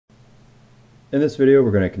In this video,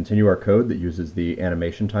 we're going to continue our code that uses the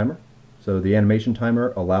animation timer. So the animation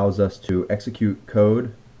timer allows us to execute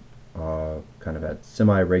code kind of at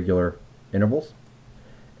semi-regular intervals.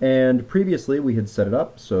 And previously we had set it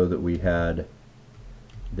up so that we had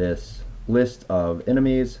this list of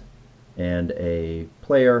enemies and a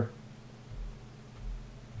player.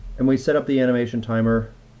 And we set up the animation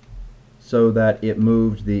timer so that it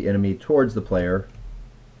moved the enemy towards the player.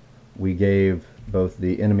 We gave both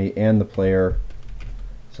the enemy and the player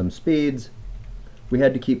some speeds. We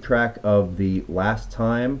had to keep track of the last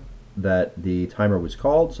time that the timer was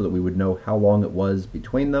called so that we would know how long it was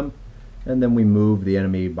between them, and then we move the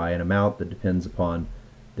enemy by an amount that depends upon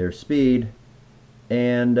their speed,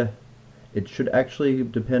 and it should actually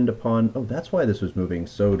depend upon, oh, that's why this was moving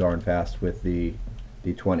so darn fast with the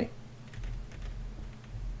 20.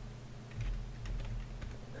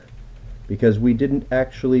 Because we didn't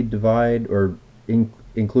actually divide or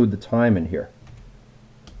include the time in here.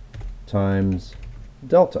 Times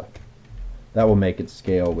delta. That will make it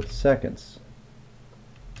scale with seconds.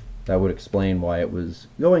 That would explain why it was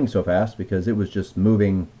going so fast, because it was just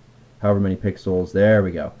moving however many pixels. There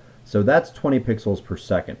we go. So that's 20 pixels per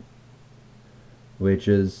second, which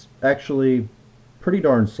is actually pretty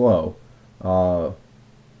darn slow. We'll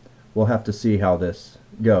have to see how this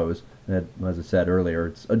goes. And as I said earlier,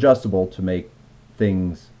 it's adjustable to make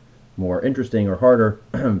things more interesting or harder.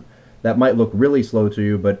 That might look really slow to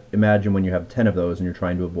you, but imagine when you have 10 of those and you're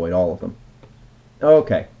trying to avoid all of them.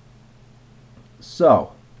 Okay,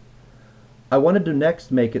 so I wanted to next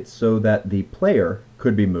make it so that the player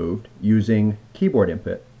could be moved using keyboard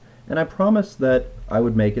input, and I promised that I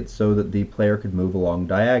would make it so that the player could move along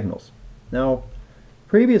diagonals. Now,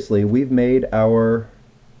 previously we've made our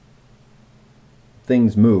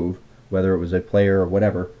things move, whether it was a player or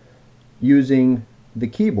whatever, using the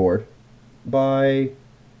keyboard by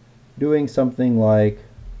doing something like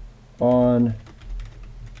on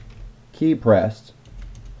key pressed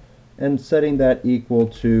and setting that equal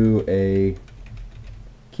to a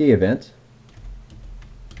key event.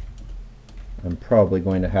 I'm probably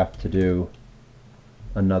going to have to do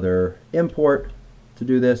another import to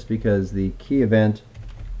do this because the key event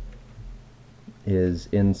is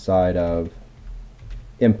inside of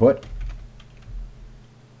input.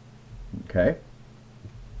 Okay.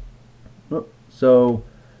 So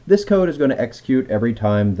this code is going to execute every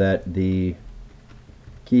time that the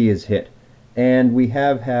key is hit. And we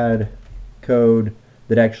have had code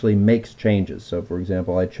that actually makes changes. So for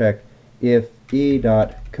example, I check if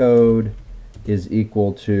e.code is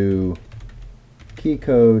equal to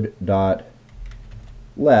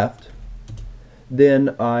keycode.left,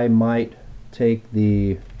 then I might take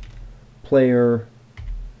the player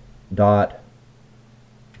dot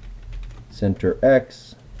center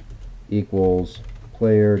x equals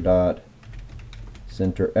player dot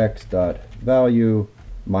center x dot value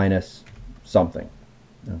minus something.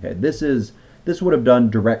 Okay, this would have done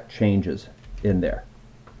direct changes in there.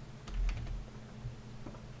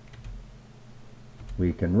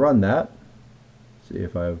 We can run that, see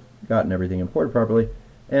if I've gotten everything imported properly,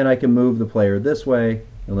 and I can move the player this way.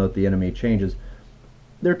 You'll note the enemy changes.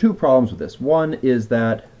 There are two problems with this. One is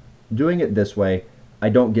that doing it this way, I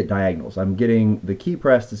don't get diagonals. I'm getting the key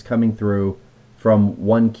pressed is coming through from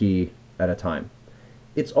one key at a time.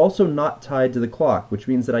 It's also not tied to the clock, which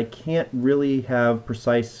means that I can't really have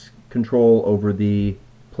precise control over the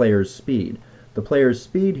player's speed. The player's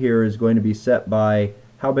speed here is going to be set by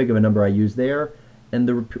how big of a number I use there and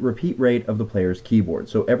the repeat rate of the player's keyboard.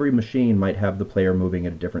 So every machine might have the player moving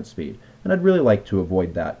at a different speed, and I'd really like to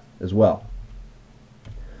avoid that as well.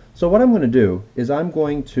 So what I'm going to do is I'm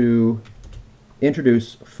going to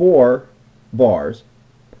introduce 4 vars.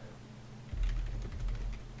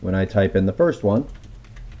 When I type in the first one,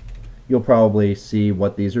 you'll probably see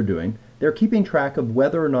what these are doing. They're keeping track of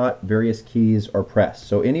whether or not various keys are pressed.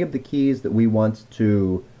 So any of the keys that we want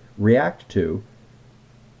to react to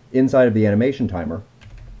inside of the animation timer,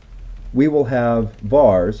 we will have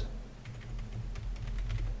vars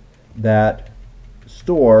that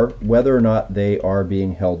store whether or not they are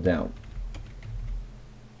being held down.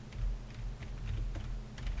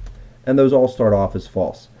 And those all start off as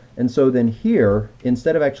false. And so then here,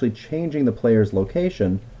 instead of actually changing the player's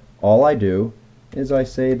location, all I do is I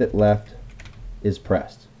say that left is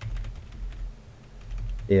pressed.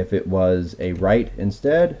 If it was a right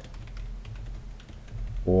instead,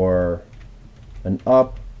 or an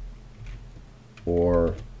up,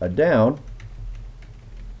 or a down,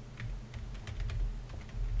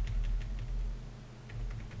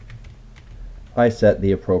 I set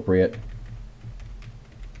the appropriate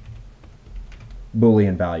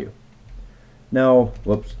Boolean value. Now,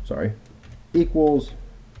 whoops, sorry. equals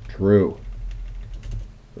true.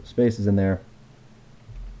 Put spaces in there.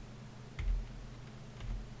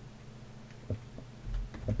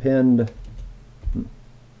 Append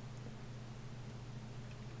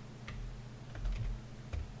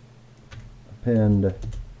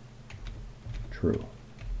true.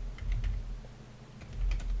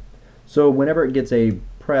 So whenever it gets a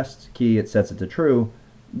pressed key, it sets it to true.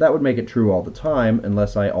 That would make it true all the time,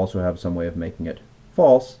 unless I also have some way of making it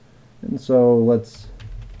false. And so let's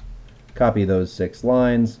copy those 6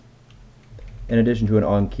 lines. In addition to an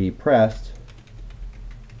on key pressed,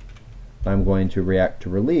 I'm going to react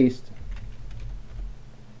to released,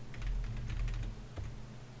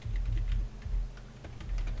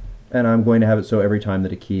 and I'm going to have it so every time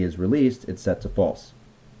that a key is released, it's set to false.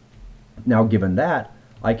 Now, given that,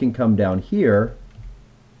 I can come down here,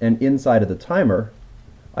 and inside of the timer,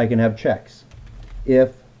 I can have checks.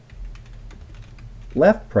 If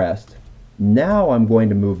left pressed, now I'm going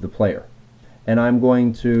to move the player. And I'm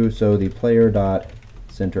going to, so the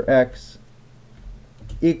player.centerX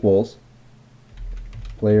equals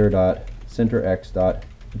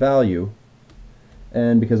player.centerX.value.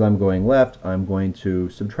 And because I'm going left, I'm going to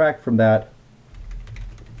subtract from that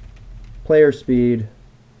player speed.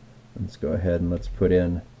 Let's go ahead and let's put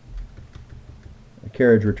in a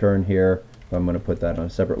carriage return here. If I'm going to put that on a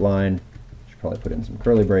separate line, I should probably put in some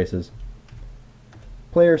curly braces.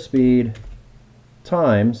 Player speed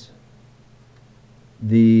times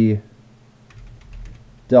the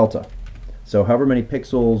delta. So however many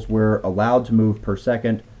pixels we're allowed to move per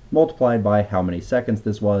second, multiplied by how many seconds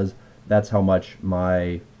this was, that's how much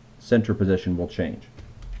my center position will change.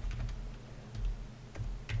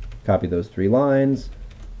 Copy those 3 lines,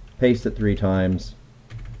 paste it 3 times.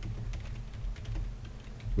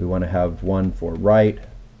 We want to have one for right,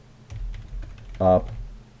 up,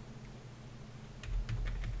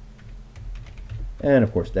 and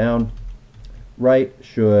of course down. Right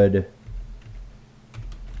should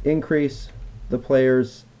increase the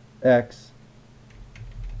player's X,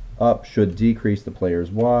 up should decrease the player's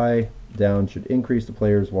Y, down should increase the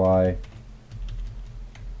player's Y,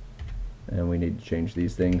 and we need to change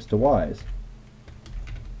these things to Ys.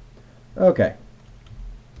 Okay,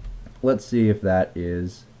 let's see if that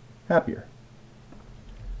is happier.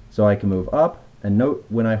 So I can move up, and note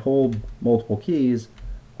when I hold multiple keys,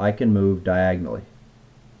 I can move diagonally.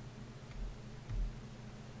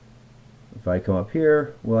 If I come up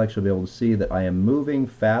here, we'll actually be able to see that I am moving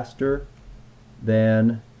faster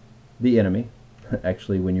than the enemy.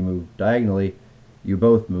 Actually, when you move diagonally, you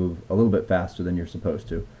both move a little bit faster than you're supposed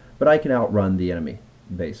to. But I can outrun the enemy,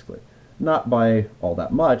 basically. Not by all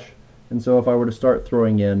that much, and so if I were to start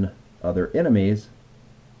throwing in other enemies,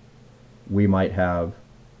 we might have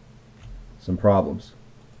some problems.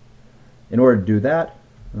 In order to do that,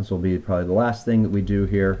 this will be probably the last thing that we do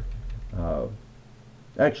here.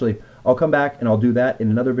 Actually, I'll come back and I'll do that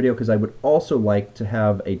in another video because I would also like to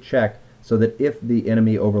have a check so that if the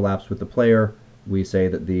enemy overlaps with the player, we say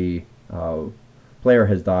that the player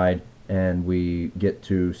has died and we get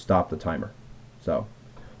to stop the timer. So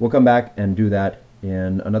we'll come back and do that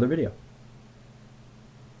in another video.